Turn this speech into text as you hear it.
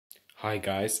Hi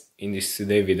guys, in this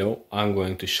today video I'm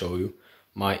going to show you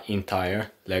my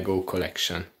entire Lego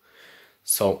collection.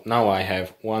 So now I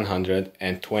have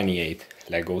 128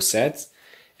 Lego sets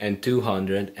and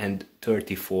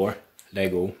 234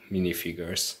 Lego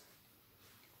minifigures.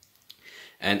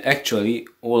 And actually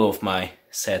all of my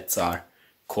sets are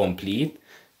complete.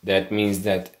 That means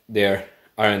that there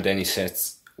aren't any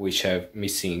sets which have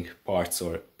missing parts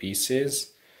or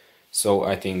pieces. So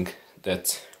I think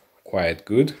that's quite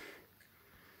good.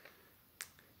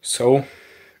 So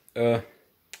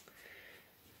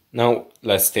now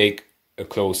let's take a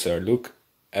closer look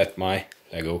at my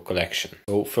Lego collection.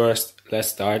 So first let's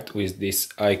start with this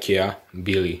IKEA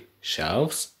Billy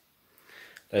shelves.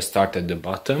 Let's start at the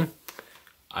bottom.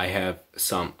 I have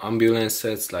some ambulance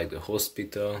sets like the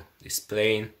hospital, this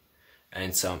plane,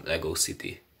 and some Lego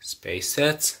City space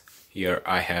sets. Here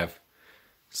I have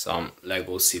some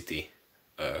Lego City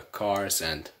cars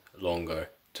and longer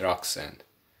trucks and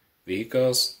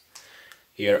vehicles.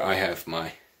 Here I have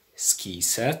my ski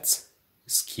sets,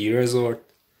 ski resort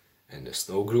and the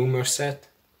snow groomer set.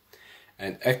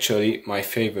 And actually my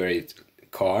favorite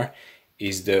car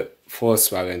is the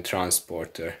Volkswagen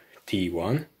Transporter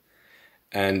T1.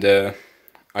 And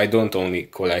I don't only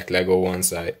collect Lego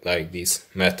ones, I like these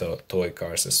metal toy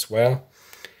cars as well.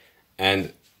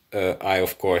 And I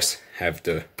of course have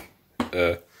the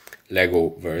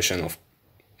Lego version of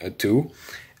 2.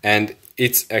 And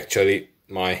it's actually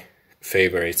my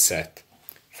favorite set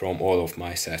from all of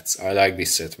my sets. I like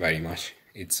this set very much.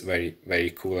 It's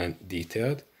very cool and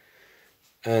detailed.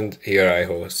 And here I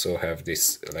also have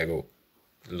this Lego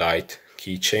light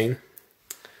keychain.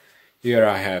 Here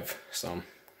I have some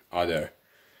other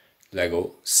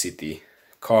Lego City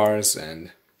cars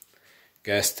and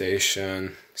gas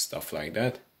station, stuff like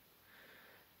that.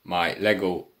 My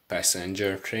Lego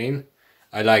passenger train.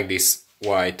 I like this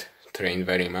white train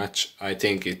very much. I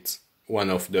think it's one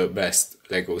of the best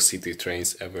Lego City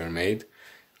trains ever made.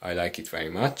 I like it very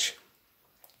much.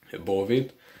 Above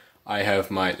it I have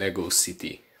my Lego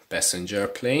City passenger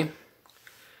plane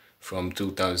from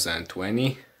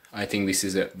 2020. I think this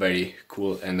is a very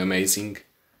cool and amazing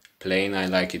plane. I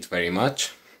like it very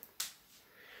much.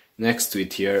 Next to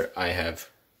it here I have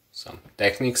some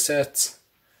Technic sets,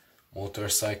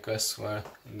 motorcycle as well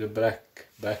in the back.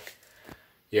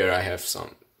 Here I have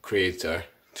some Creator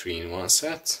 3-in-1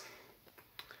 sets.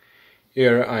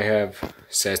 Here I have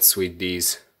sets with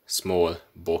these small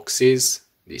boxes,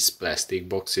 these plastic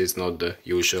boxes, not the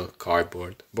usual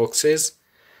cardboard boxes.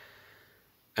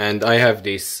 And I have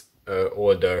this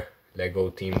older Lego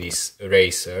team, these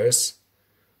racers,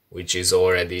 which is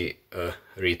already a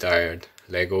retired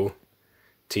Lego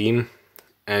team.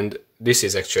 And this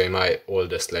is actually my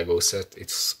oldest Lego set.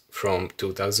 It's from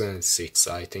 2006,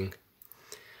 I think.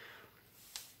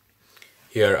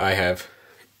 Here I have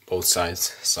both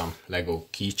sides some Lego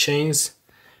keychains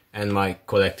and my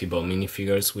collectible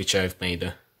minifigures, which I've made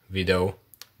a video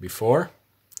before.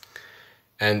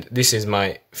 And this is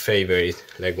my favorite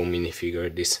Lego minifigure,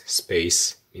 this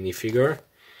space minifigure.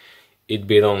 It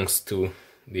belongs to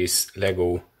this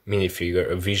Lego minifigure,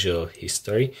 A Visual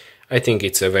History. I think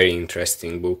it's a very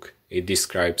interesting book. It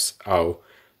describes how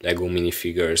Lego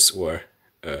minifigures were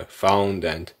found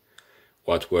and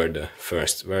what were the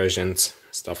first versions,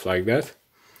 stuff like that.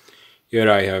 Here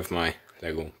I have my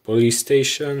Lego police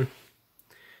station,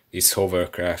 this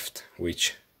hovercraft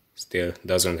which still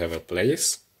doesn't have a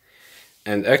place.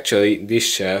 And actually this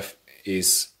shelf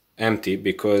is empty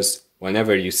because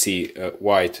whenever you see a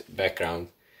white background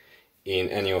in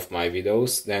any of my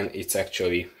videos, then it's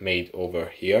actually made over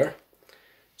here.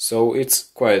 So it's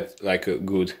quite like a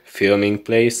good filming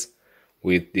place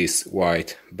with this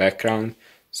white background.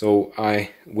 So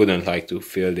I wouldn't like to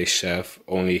fill this shelf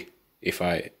only if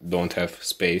I don't have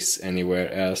space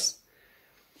anywhere else.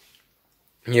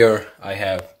 Here I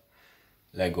have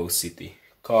Lego City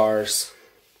cars.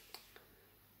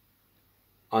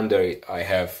 Under it I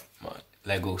have my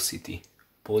Lego City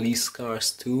police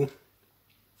cars too.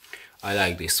 I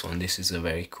like this one, this is a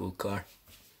very cool car.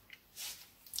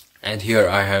 And here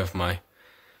I have my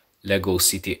Lego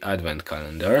City advent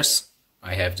calendars.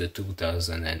 I have the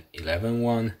 2011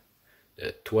 one,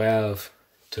 the 12,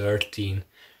 13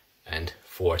 and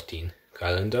 14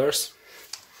 calendars.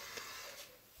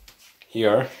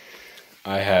 Here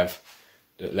I have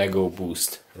the Lego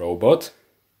Boost robot.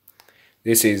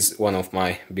 This is one of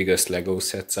my biggest Lego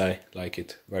sets, I like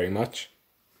it very much.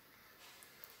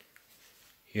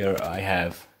 Here I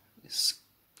have this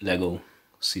Lego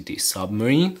City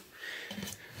submarine.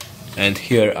 And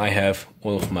here I have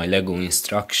all of my Lego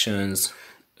instructions,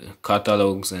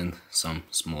 catalogs and some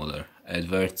smaller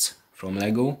adverts from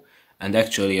Lego. and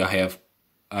actually I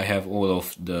have all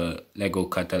of the Lego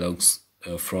catalogs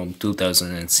from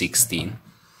 2016.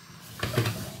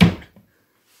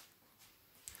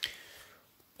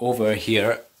 Over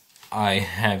here I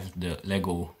have the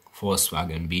Lego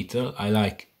Volkswagen Beetle. I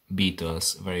like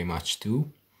Beetles very much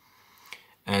too,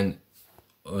 and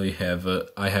I have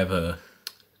a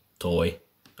toy,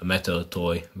 a metal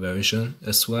toy version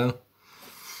as well.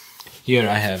 Here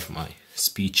I have my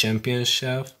Speed Champions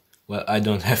shelf. Well, I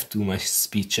don't have too much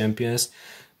Speed Champions,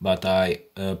 but I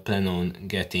plan on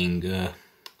getting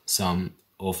some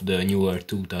of the newer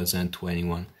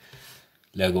 2021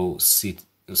 Lego Speed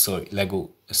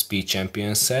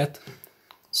Champions set.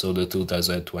 So the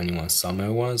 2021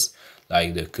 summer ones,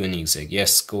 like the Koenigsegg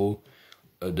Jesko,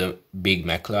 the big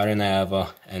McLaren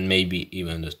Alva, and maybe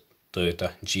even the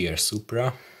Toyota GR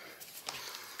Supra.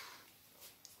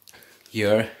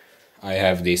 Here I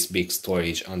have this big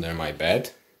storage under my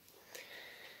bed.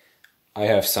 I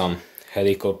have some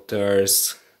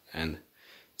helicopters and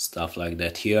stuff like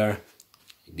that here.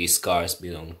 These cars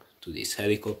belong to these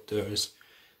helicopters,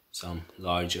 some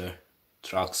larger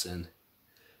trucks and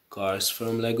cars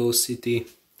from Lego City.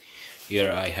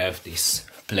 Here I have this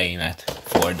playmat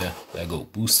for the Lego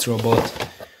Boost Robot.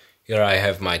 Here I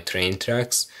have my train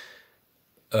tracks.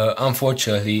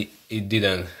 Unfortunately, it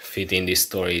didn't fit in this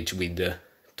storage with the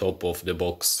top of the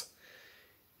box.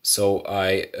 So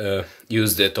I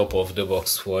used the top of the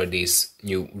box for these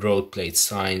new road plate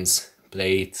signs,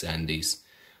 plates, and these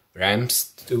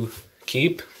ramps to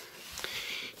keep.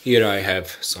 Here I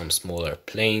have some smaller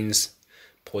planes,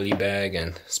 polybag,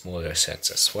 and smaller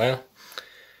sets as well.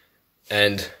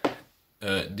 And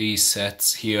these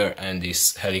sets here and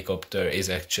this helicopter is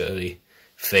actually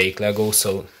fake Lego,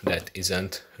 so that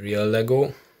isn't real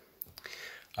Lego.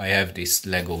 I have this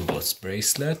Lego Dots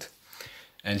bracelet,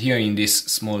 and here in this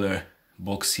smaller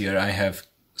box here I have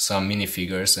some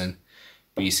minifigures and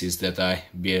pieces that I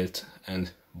built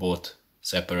and bought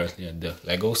separately at the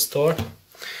Lego store.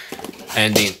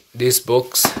 And in this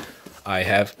box I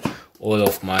have all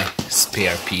of my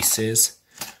spare pieces.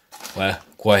 Well,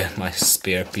 quite my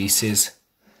spare pieces,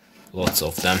 lots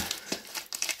of them.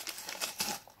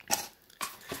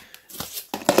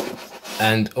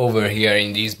 And over here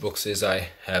in these boxes I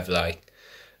have like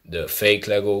the fake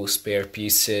Lego spare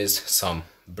pieces, some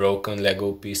broken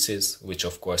Lego pieces, which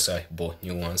of course I bought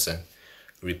new ones and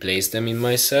replaced them in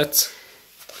my sets.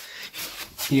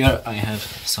 Here I have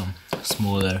some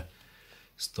smaller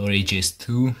storages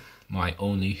too, my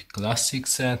only classic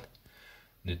set,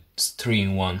 the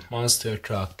 3-in-1 monster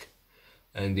truck,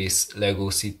 and this Lego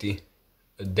City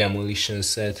demolition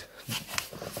set.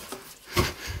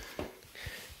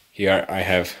 Here I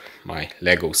have my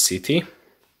Lego City.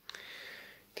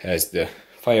 It has the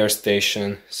fire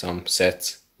station, some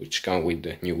sets which come with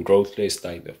the new road place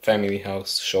like the family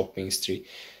house, shopping street,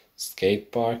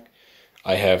 skate park.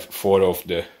 I have 4 of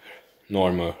the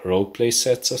normal road play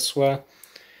sets as well.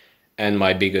 And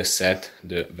my biggest set,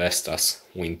 the Vestas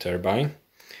wind turbine,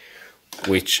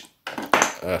 which,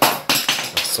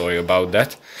 sorry about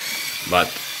that, but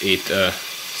it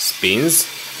spins.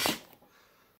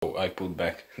 So I put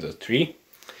back the tree.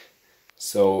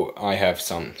 So I have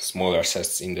some smaller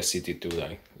sets in the city too,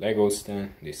 like Lego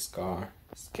stand, this car,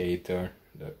 skater,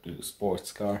 the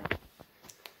sports car.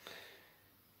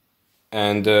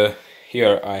 And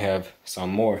here I have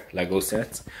some more Lego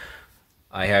sets.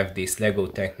 I have this Lego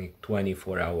Technic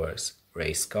 24 hours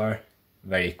race car,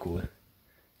 very cool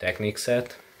Technic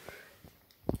set.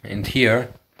 And here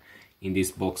in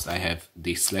this box I have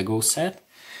this Lego set,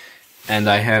 and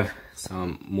I have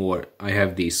some more. I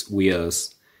have these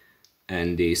wheels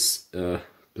and this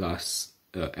plus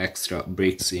extra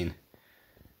bricks in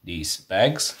these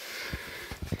bags.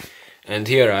 And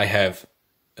here I have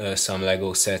some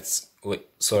Lego sets,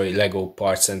 Lego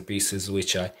parts and pieces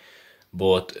which I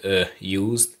bought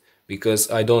used, because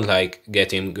I don't like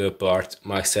getting apart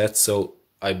my sets, so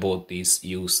I bought these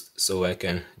used so I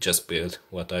can just build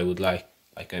what I would like.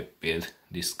 I can build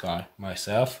this car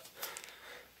myself.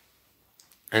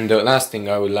 And the last thing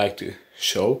I would like to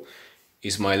show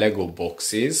is my Lego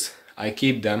boxes. I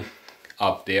keep them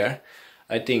up there.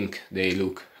 I think they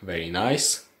look very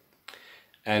nice.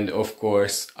 And of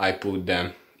course I put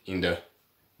them in the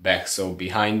back, so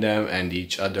behind them and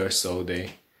each other, so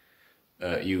they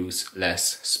use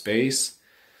less space.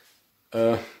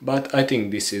 But I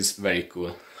think this is very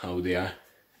cool how they are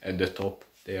at the top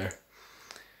there.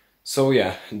 So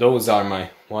yeah, those are my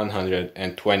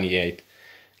 128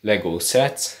 Lego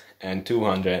sets and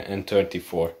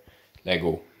 234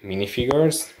 Lego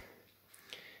minifigures.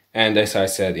 And as I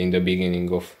said in the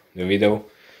beginning of the video,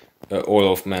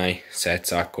 all of my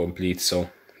sets are complete, so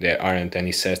there aren't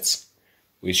any sets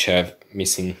which have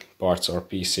missing parts or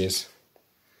pieces.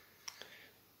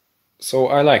 So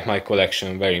I like my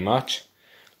collection very much.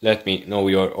 Let me know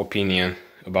your opinion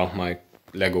about my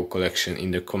Lego collection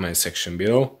in the comment section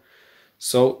below.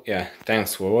 So yeah,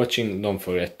 thanks for watching. Don't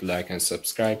forget to like and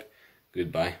subscribe.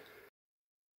 Goodbye.